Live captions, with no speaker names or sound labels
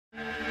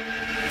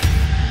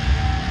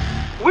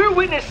You're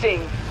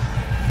witnessing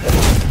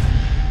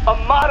a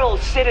model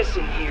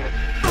citizen here,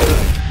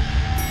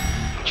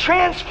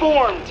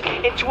 transformed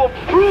into a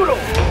brutal,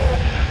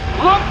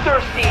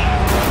 bloodthirsty,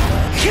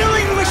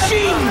 killing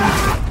machine!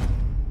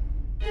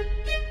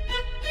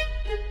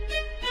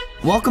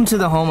 Welcome to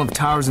the home of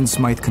Towers &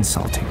 Smythe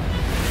Consulting.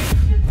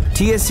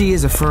 TSC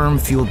is a firm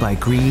fueled by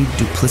greed,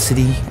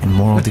 duplicity, and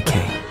moral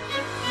decay.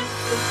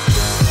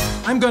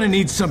 I'm gonna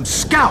need some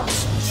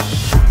scouts!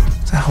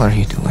 What the hell are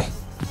you doing?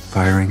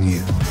 Firing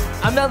you.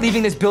 I'm not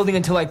leaving this building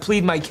until I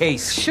plead my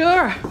case.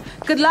 Sure.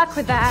 Good luck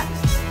with that.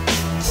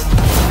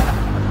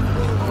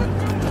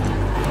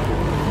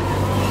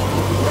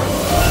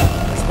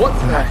 What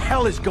the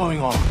hell is going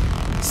on?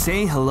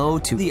 Say hello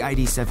to the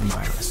ID7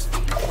 virus.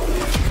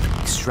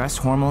 Stress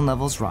hormone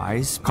levels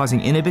rise, causing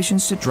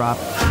inhibitions to drop,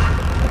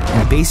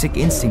 and basic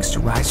instincts to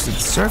rise to the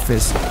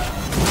surface.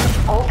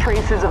 All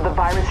traces of the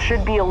virus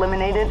should be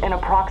eliminated in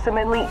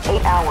approximately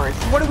 8 hours.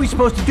 What are we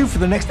supposed to do for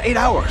the next 8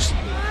 hours?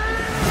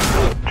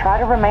 Try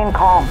to remain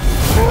calm.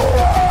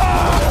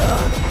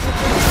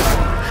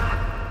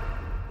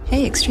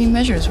 Hey, extreme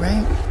measures,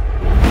 right?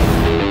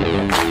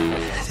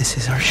 This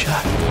is our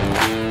shot.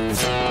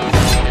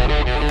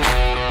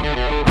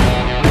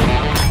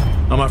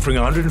 I'm offering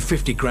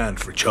 150 grand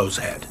for Cho's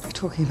head. We're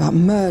talking about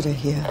murder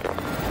here.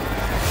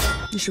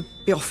 You should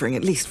be offering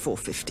at least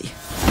 450.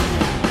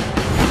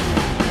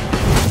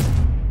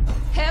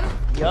 Him?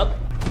 Yup.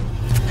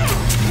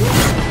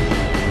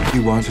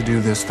 You want to do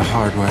this the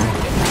hard way?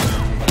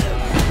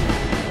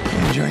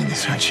 You're enjoying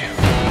this, aren't you?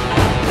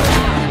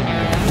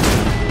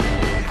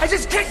 I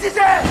just kicked his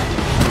ass!